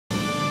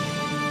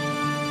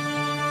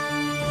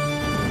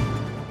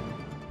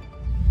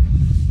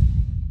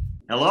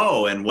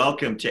Hello and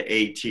welcome to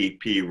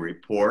ATP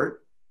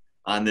Report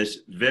on this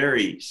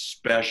very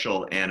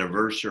special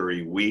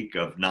anniversary week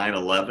of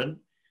 9/11.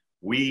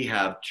 We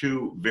have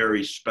two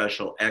very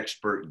special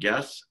expert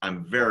guests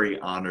I'm very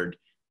honored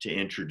to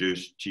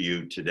introduce to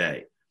you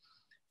today.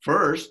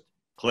 First,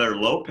 Clare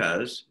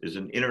Lopez is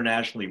an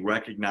internationally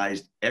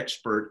recognized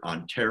expert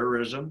on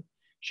terrorism.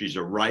 She's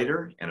a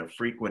writer and a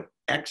frequent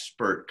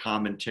expert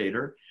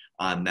commentator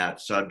on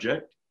that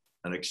subject.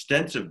 An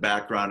extensive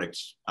background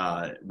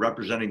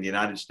representing the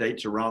United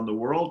States around the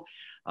world,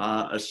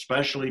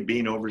 especially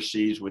being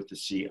overseas with the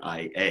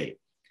CIA.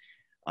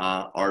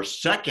 Our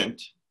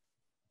second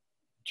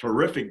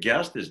terrific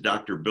guest is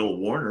Dr. Bill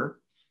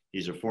Warner.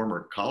 He's a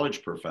former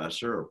college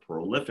professor, a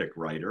prolific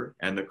writer,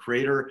 and the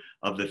creator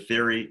of the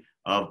theory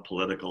of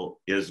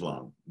political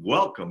Islam.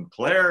 Welcome,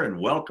 Clare,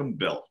 and welcome,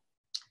 Bill.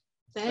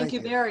 Thank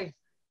you, Barry.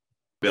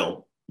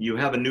 Bill, you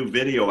have a new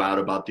video out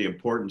about the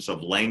importance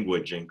of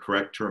language and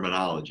correct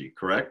terminology,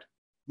 correct?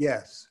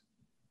 Yes.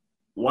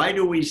 Why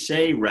do we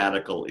say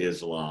radical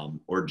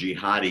Islam or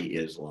jihadi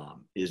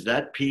Islam? Is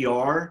that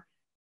PR?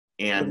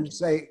 And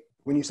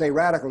when you say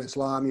radical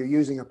Islam, you're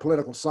using a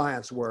political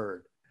science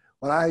word.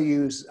 What I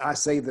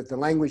say that the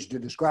language to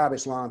describe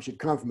Islam should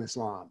come from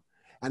Islam.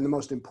 And the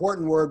most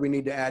important word we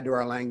need to add to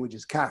our language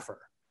is kafir,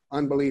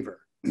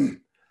 unbeliever.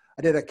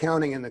 I did a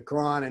counting in the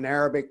Quran in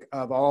Arabic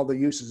of all the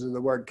uses of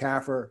the word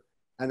kafir,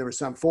 and there were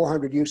some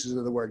 400 uses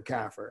of the word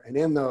kafir. And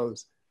in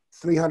those,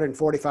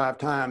 345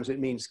 times it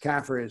means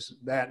kafir is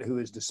that who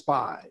is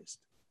despised.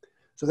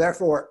 So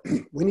therefore,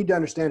 we need to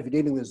understand if you're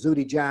dealing with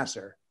Zuhdi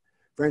Jasser,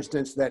 for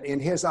instance, that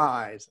in his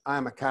eyes,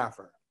 I'm a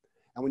kafir.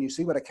 And when you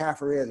see what a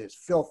kafir is, it's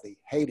filthy,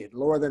 hated,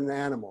 lower than an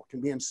animal, can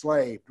be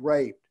enslaved,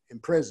 raped,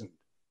 imprisoned,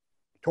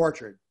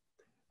 tortured.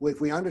 If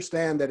we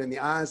understand that in the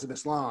eyes of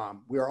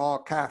Islam, we are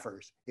all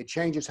kafirs, it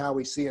changes how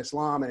we see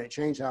Islam and it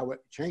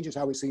changes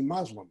how we see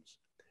Muslims.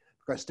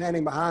 Because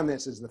standing behind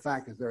this is the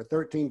fact that there are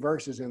 13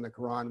 verses in the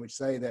Quran which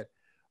say that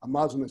a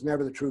Muslim is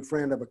never the true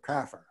friend of a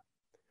kafir.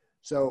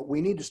 So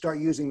we need to start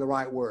using the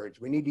right words.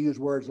 We need to use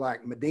words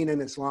like Medina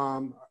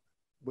Islam,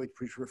 which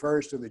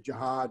refers to the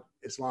jihad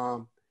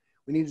Islam.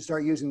 We need to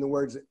start using the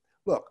words that,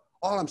 look,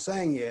 all I'm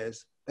saying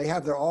is they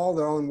have all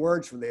their own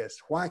words for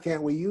this. Why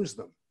can't we use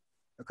them?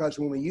 Because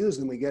when we use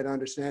them, we get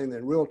understanding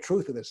the real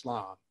truth of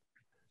Islam.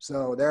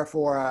 So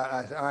therefore,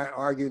 I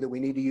argue that we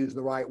need to use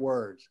the right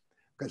words.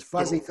 Because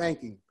fuzzy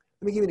thinking,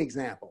 let me give you an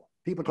example.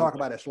 People talk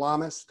about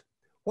Islamist.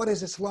 What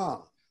is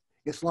Islam?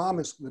 Islam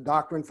is the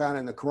doctrine found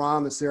in the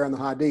Quran, the Sirah, and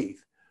the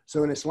Hadith.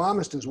 So an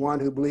Islamist is one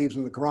who believes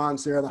in the Quran,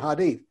 Sirah, and the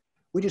Hadith.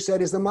 We just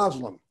said he's a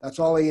Muslim. That's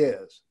all he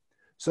is.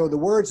 So the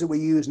words that we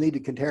use need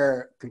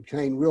to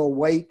contain real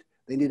weight.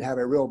 They need to have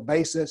a real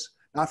basis,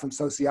 not from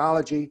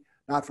sociology,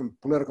 not from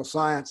political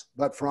science,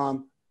 but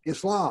from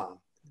Islam.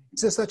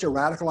 Is this such a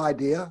radical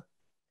idea?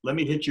 Let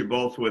me hit you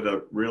both with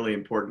a really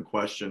important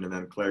question, and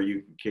then Clare,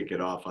 you can kick it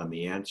off on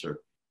the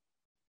answer.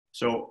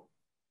 So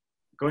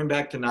going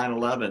back to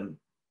 9/11,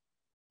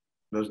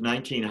 those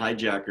 19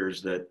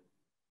 hijackers that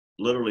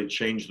literally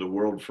changed the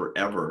world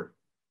forever,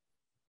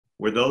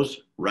 were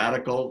those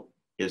radical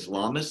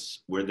Islamists?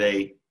 Were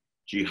they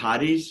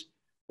jihadis?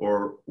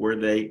 Or were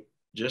they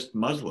just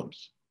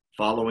Muslims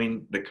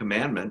following the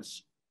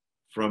commandments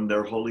from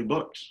their holy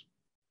books?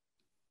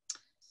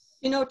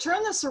 You know,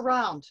 turn this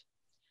around.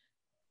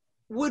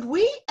 Would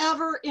we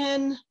ever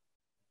in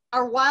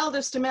our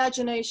wildest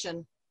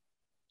imagination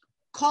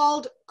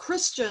called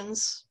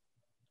Christians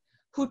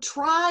who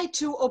try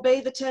to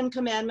obey the 10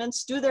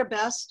 commandments, do their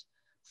best,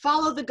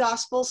 follow the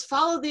gospels,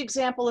 follow the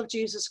example of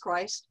Jesus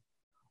Christ,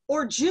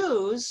 or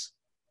Jews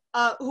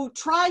who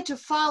try to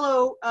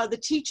follow the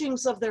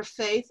teachings of their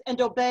faith and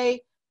obey,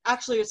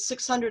 actually it's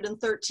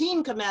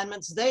 613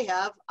 commandments they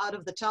have out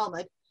of the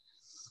Talmud.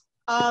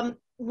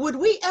 Would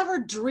we ever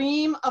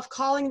dream of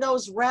calling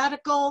those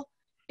radical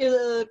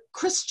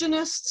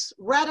Christianists,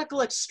 radical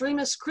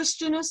extremist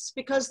Christianists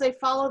because they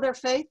follow their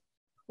faith?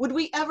 Would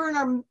we ever in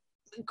our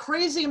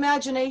crazy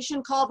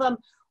imagination call them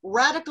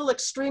radical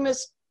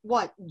extremist,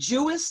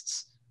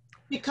 Jewists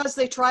because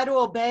they try to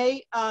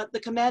obey the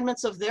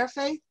commandments of their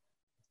faith?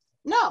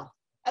 No,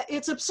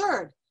 it's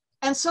absurd.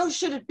 And so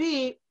should it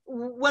be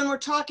when we're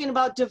talking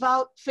about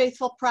devout,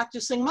 faithful,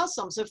 practicing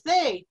Muslims. If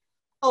they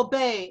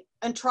obey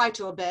and try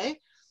to obey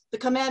the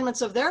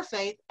commandments of their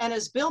faith, and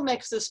as Bill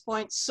makes this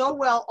point so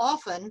well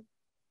often,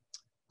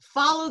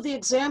 follow the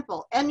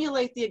example,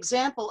 emulate the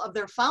example of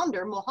their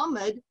founder,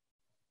 Muhammad,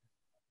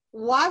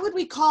 why would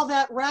we call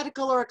that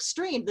radical or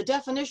extreme? The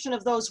definition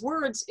of those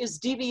words is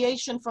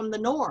deviation from the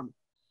norm.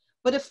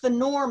 But if the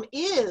norm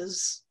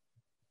is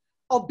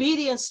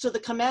obedience to the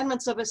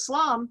commandments of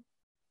Islam,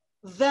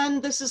 then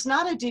this is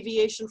not a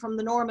deviation from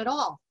the norm at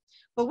all.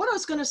 But what I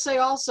was going to say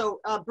also,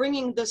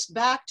 bringing this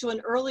back to an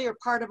earlier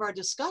part of our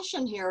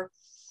discussion here,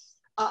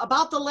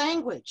 about the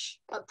language,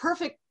 a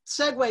perfect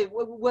segue,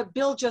 what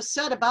Bill just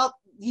said about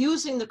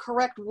using the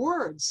correct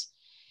words.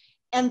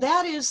 And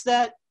that is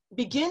that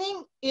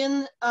beginning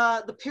in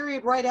the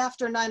period right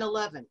after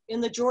 9/11,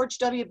 in the George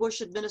W. Bush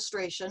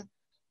administration,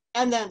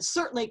 and then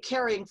certainly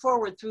carrying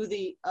forward through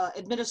the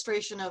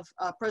administration of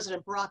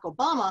President Barack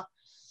Obama,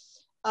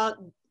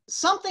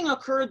 something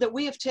occurred that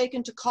we have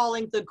taken to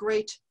calling the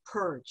Great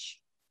Purge.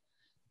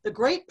 The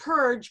Great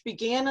Purge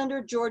began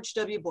under George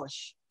W.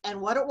 Bush,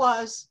 and what it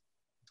was,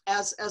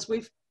 as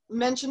we've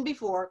mentioned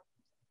before,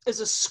 is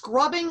a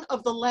scrubbing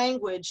of the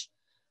language,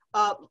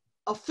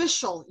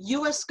 official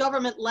U.S.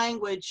 government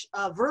language,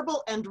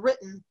 verbal and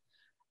written,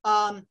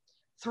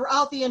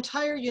 throughout the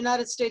entire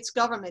United States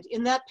government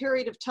in that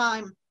period of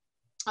time,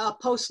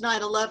 post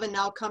 9/11,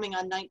 now coming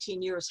on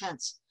 19 years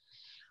hence.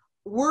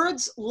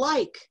 Words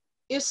like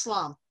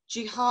Islam,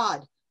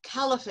 jihad,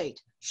 caliphate,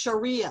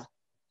 Sharia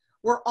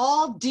were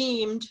all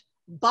deemed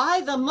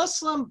by the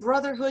Muslim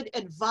Brotherhood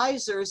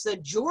advisors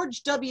that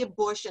George W.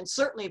 Bush and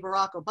certainly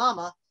Barack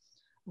Obama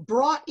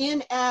brought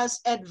in as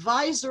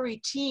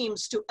advisory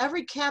teams to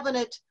every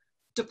cabinet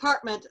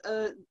department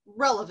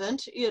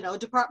relevant,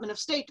 Department of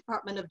State,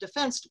 Department of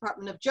Defense,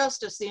 Department of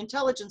Justice, the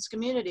intelligence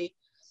community.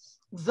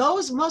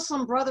 Those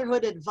Muslim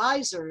Brotherhood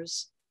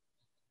advisors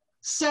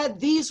said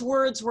these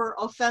words were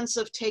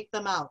offensive, take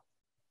them out.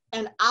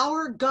 And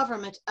our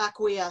government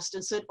acquiesced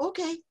and said,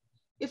 okay,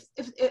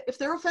 if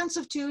they're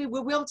offensive to you, we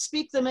won't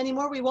speak them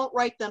anymore, we won't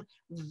write them.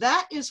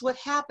 That is what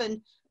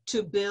happened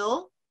to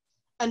Bill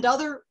and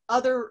other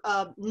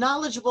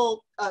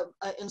knowledgeable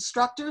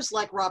instructors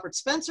like Robert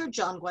Spencer,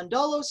 John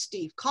Guandolo,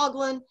 Steve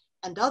Coughlin,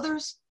 and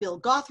others, Bill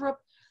Gothrop.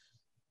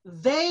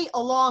 They,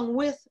 along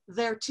with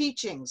their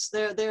teachings,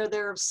 their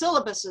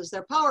syllabuses,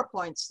 their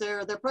PowerPoints,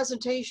 their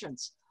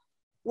presentations,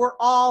 were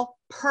all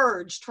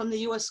purged from the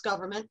US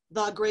government,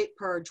 the Great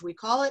Purge, we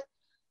call it.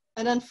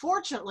 And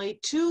unfortunately,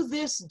 to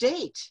this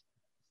date,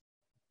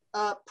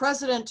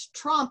 President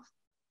Trump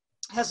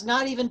has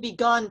not even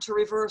begun to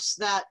reverse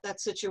that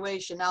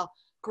situation. Now,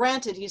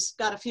 granted, he's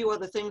got a few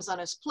other things on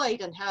his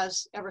plate and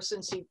has ever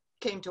since he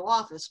came to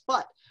office,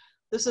 but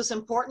this is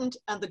important,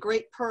 and the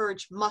Great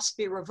Purge must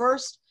be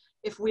reversed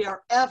if we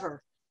are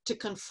ever to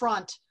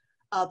confront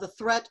the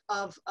threat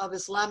of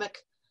Islamic,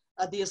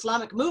 the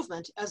Islamic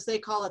movement, as they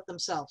call it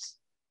themselves.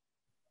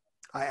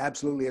 I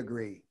absolutely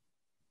agree.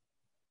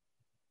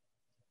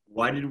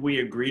 Why did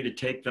we agree to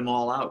take them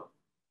all out,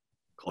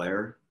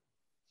 Claire?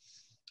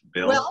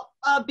 Bill? Well,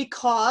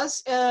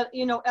 because,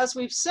 as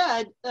we've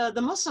said,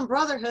 the Muslim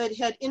Brotherhood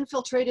had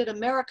infiltrated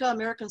America,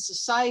 American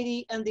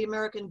society, and the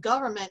American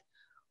government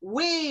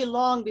way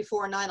long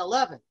before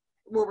 9/11.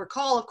 We'll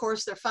recall, of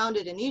course, they're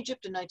founded in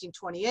Egypt in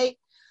 1928.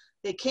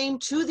 They came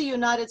to the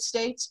United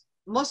States.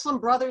 Muslim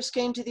Brothers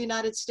came to the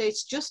United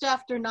States just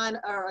after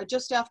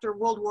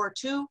World War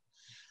II.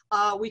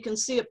 We can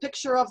see a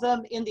picture of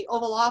them in the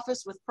Oval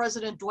Office with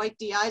President Dwight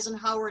D.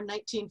 Eisenhower in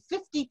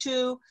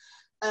 1952,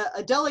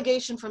 a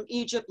delegation from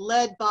Egypt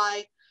led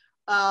by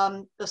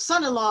the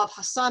son-in-law of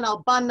Hassan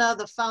al-Banna,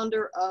 the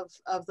founder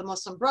of the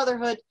Muslim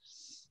Brotherhood,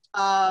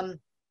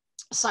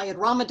 Syed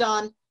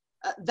Ramadan.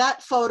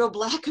 That photo,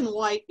 black and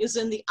white, is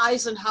in the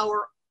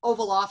Eisenhower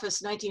Oval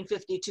Office,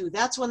 1952.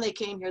 That's when they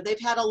came here. They've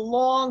had a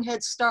long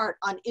head start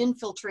on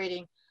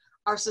infiltrating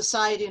our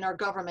society and our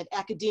government,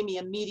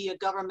 academia, media,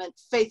 government,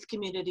 faith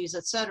communities,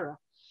 etc.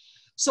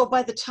 So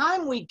by the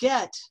time we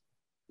get,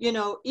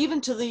 even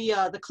to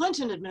the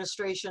Clinton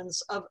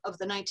administrations of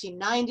the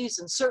 1990s,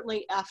 and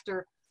certainly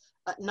after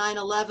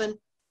 9/11,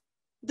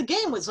 the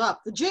game was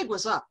up, the jig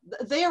was up.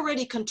 They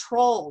already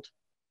controlled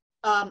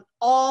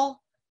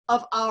all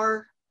of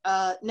our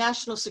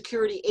national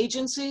security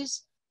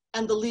agencies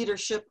and the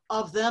leadership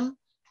of them,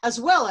 as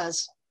well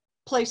as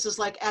places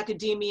like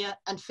academia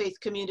and faith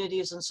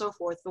communities and so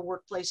forth, the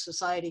workplace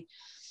society.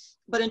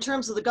 But in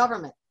terms of the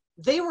government,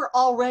 they were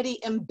already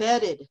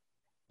embedded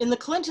in the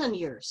Clinton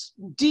years,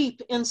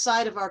 deep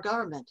inside of our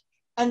government,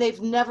 and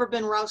they've never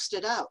been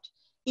rousted out,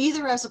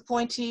 either as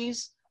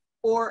appointees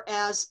or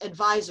as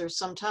advisors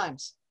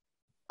sometimes.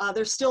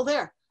 They're still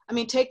there. I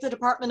mean, take the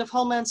Department of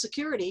Homeland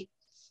Security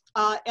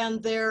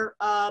and their,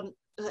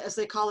 as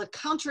they call it,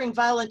 Countering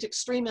Violent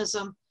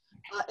Extremism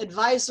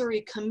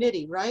Advisory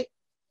Committee, right?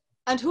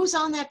 And who's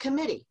on that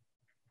committee?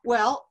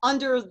 Well,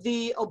 under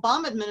the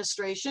Obama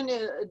administration,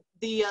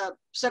 the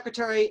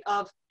Secretary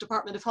of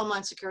Department of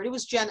Homeland Security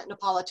was Janet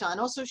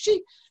Napolitano. So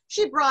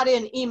she brought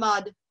in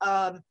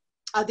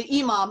the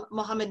Imam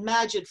Mohammed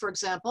Majid, for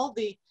example,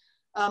 the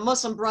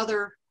Muslim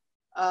Brother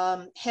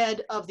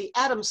head of the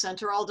Adams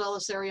Center, All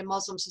Dulles Area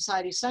Muslim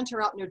Society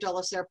Center out near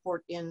Dulles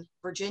Airport in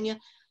Virginia.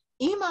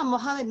 Imam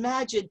Mohammed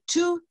Majid,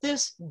 to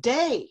this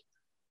day,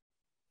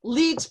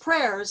 leads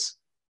prayers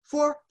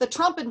for the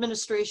Trump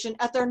administration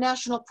at their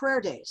national prayer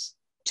days,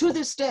 to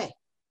this day.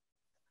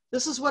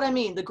 This is what I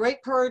mean. The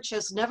Great Purge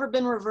has never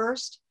been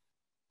reversed.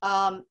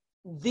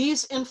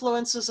 These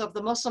influences of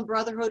the Muslim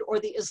Brotherhood or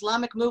the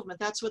Islamic movement,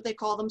 that's what they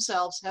call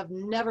themselves, have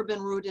never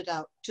been rooted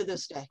out to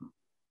this day.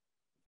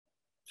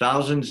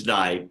 Thousands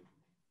died.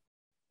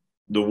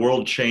 The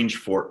world changed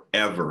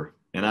forever.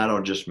 And I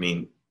don't just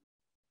mean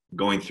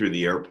going through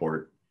the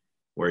airport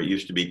where it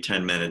used to be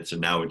 10 minutes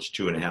and now it's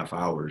 2.5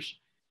 hours.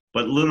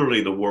 But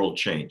literally the world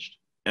changed,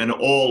 and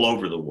all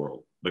over the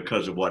world,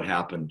 because of what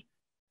happened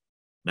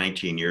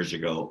 19 years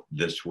ago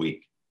this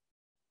week.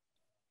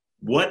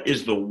 what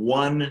is the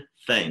one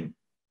thing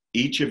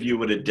each of you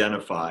would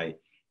identify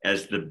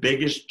as the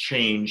biggest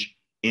change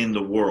in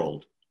the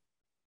world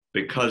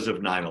because of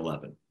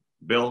 9/11?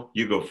 Bill,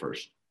 you go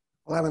first.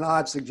 I'll have an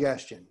odd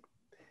suggestion.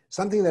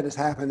 Something that has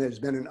happened that has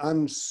been an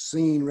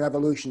unseen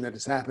revolution that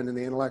has happened in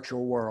the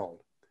intellectual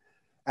world.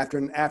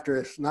 After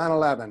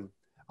 9/11,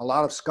 a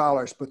lot of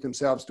scholars put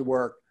themselves to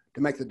work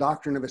to make the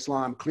doctrine of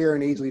Islam clear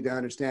and easy to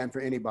understand for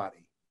anybody.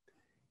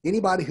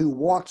 Anybody who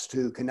wants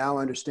to can now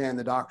understand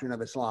the doctrine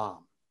of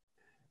Islam.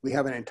 We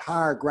have an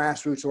entire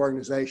grassroots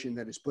organization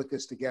that has put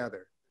this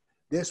together.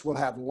 This will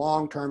have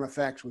long-term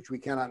effects which we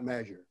cannot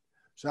measure.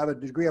 So I have a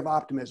degree of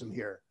optimism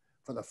here.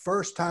 For the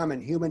first time in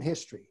human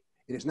history,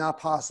 it is now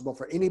possible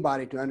for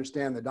anybody to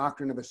understand the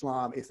doctrine of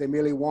Islam if they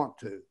merely want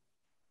to.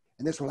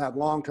 And this will have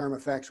long-term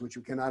effects which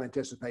we cannot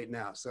anticipate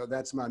now. So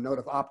that's my note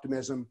of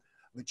optimism,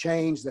 of a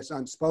change that's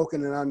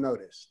unspoken and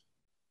unnoticed.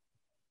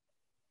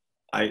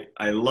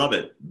 I love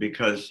it,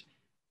 because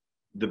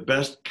the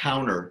best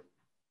counter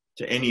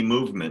to any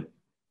movement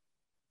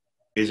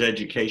is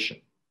education.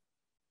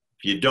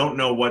 If you don't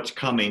know what's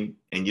coming,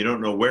 and you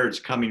don't know where it's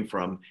coming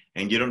from,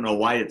 and you don't know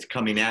why it's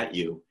coming at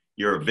you,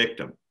 you're a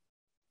victim.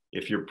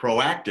 If you're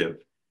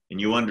proactive and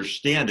you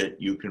understand it,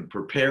 you can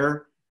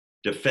prepare,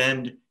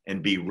 defend,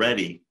 and be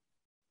ready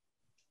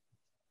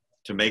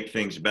to make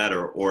things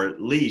better, or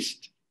at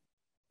least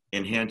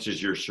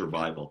enhances your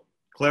survival.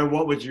 Claire,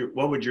 what would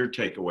your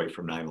takeaway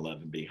from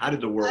 9/11 be? How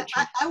did the world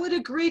change? I would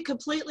agree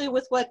completely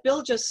with what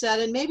Bill just said,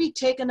 and maybe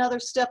take another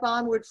step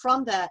onward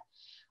from that.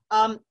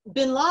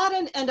 Bin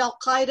Laden and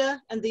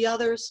Al-Qaeda and the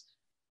others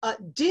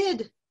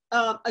did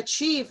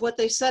achieve what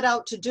they set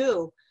out to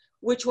do,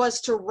 which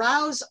was to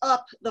rouse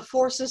up the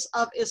forces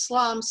of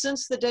Islam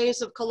since the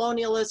days of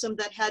colonialism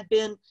that had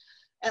been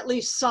at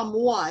least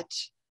somewhat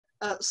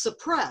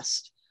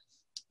suppressed.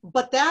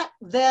 But that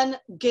then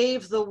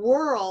gave the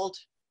world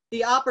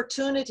the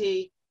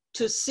opportunity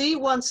to see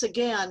once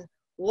again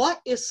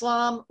what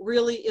Islam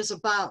really is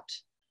about.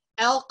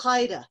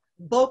 Al-Qaeda,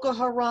 Boko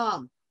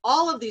Haram,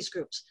 all of these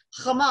groups,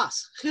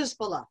 Hamas,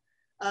 Hezbollah,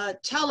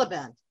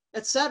 Taliban,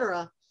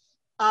 etc.,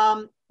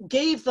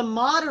 gave the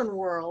modern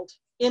world,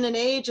 in an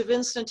age of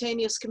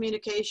instantaneous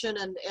communication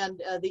and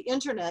the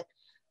internet,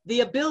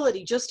 the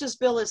ability, just as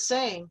Bill is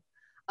saying,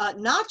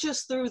 not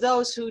just through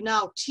those who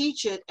now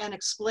teach it and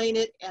explain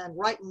it and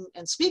write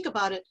and speak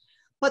about it,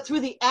 but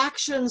through the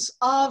actions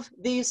of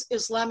these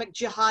Islamic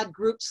jihad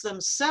groups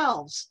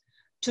themselves,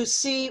 to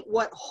see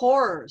what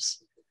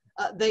horrors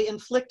they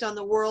inflict on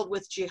the world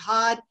with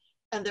jihad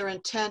and their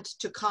intent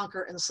to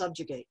conquer and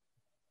subjugate.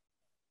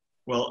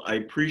 Well, I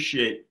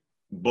appreciate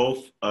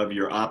both of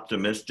your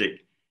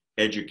optimistic,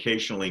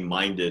 educationally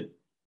minded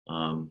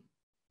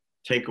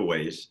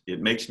takeaways. It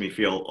makes me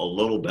feel a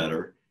little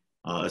better,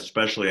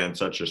 especially on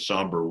such a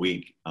somber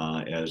week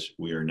as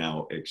we are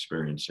now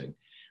experiencing.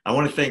 I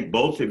want to thank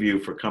both of you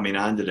for coming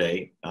on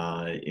today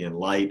in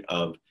light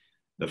of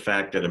the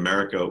fact that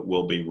America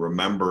will be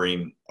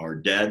remembering our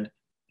dead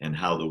and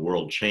how the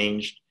world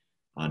changed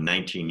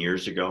 19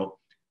 years ago.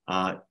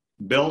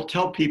 Bill,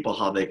 tell people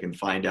how they can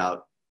find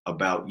out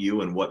about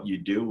you and what you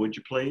do, would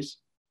you please?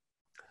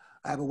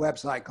 I have a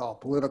website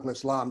called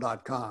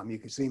politicalislam.com. You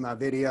can see my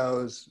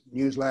videos,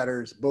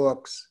 newsletters,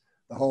 books,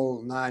 the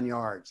whole 9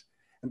 yards.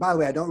 And by the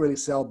way, I don't really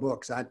sell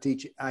books. I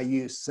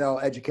sell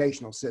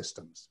educational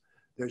systems.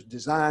 There's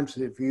designs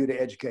for you to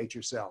educate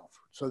yourself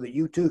so that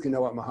you too can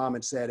know what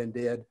Muhammad said and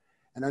did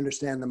and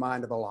understand the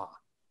mind of Allah.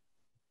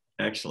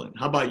 Excellent.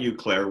 How about you,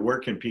 Claire? Where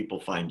can people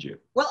find you?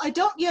 Well, I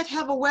don't yet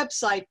have a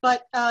website,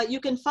 but you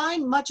can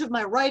find much of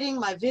my writing,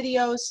 my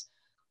videos,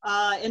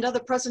 and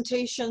other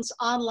presentations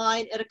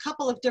online at a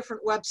couple of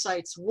different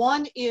websites.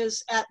 One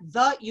is at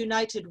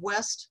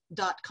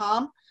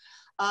theunitedwest.com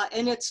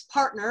and its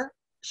partner,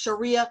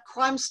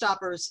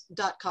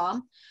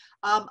 ShariaCrimeStoppers.com.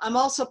 I'm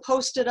also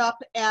posted up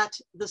at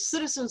the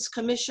Citizens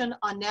Commission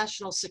on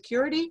National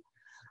Security.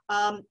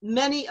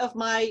 Many of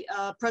my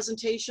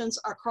presentations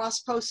are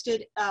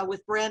cross-posted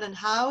with Brandon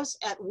Howes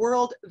at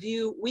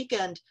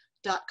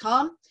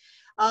worldviewweekend.com.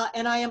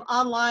 And I am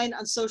online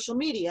on social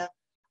media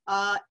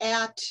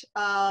at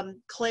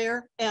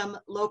Clare M.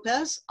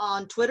 Lopez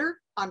on Twitter,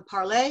 on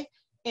Parler,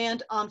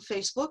 and on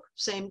Facebook,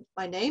 same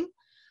my name.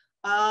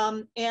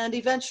 And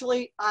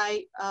eventually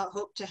I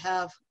hope to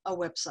have a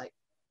website.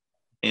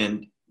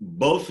 And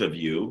both of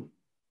you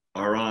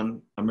are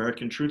on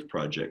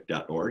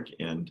AmericanTruthProject.org,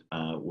 and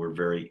we're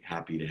very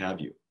happy to have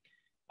you.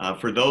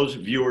 For those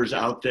viewers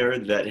out there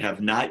that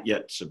have not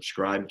yet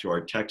subscribed to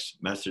our text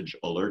message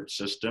alert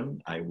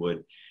system, I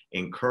would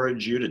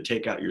encourage you to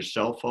take out your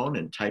cell phone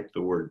and type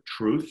the word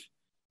truth,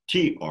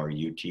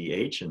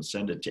 T-R-U-T-H, and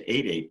send it to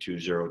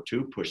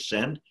 88202, push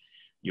send.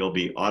 You'll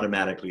be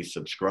automatically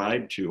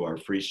subscribed to our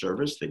free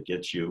service that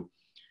gets you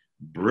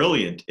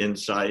brilliant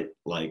insight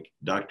like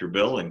Dr.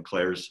 Bill and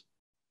Claire's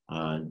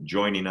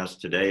joining us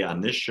today on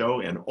this show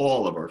and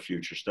all of our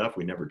future stuff.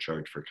 We never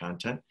charge for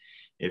content.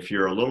 If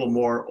you're a little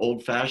more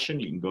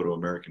old-fashioned, you can go to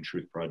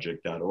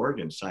AmericanTruthProject.org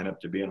and sign up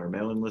to be on our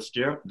mailing list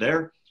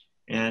there,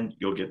 and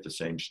you'll get the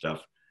same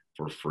stuff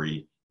for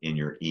free in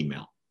your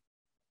email.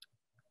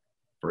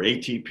 For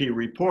ATP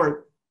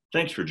Report,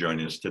 thanks for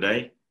joining us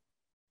today.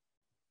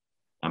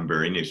 I'm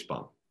Barry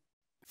Nussbaum.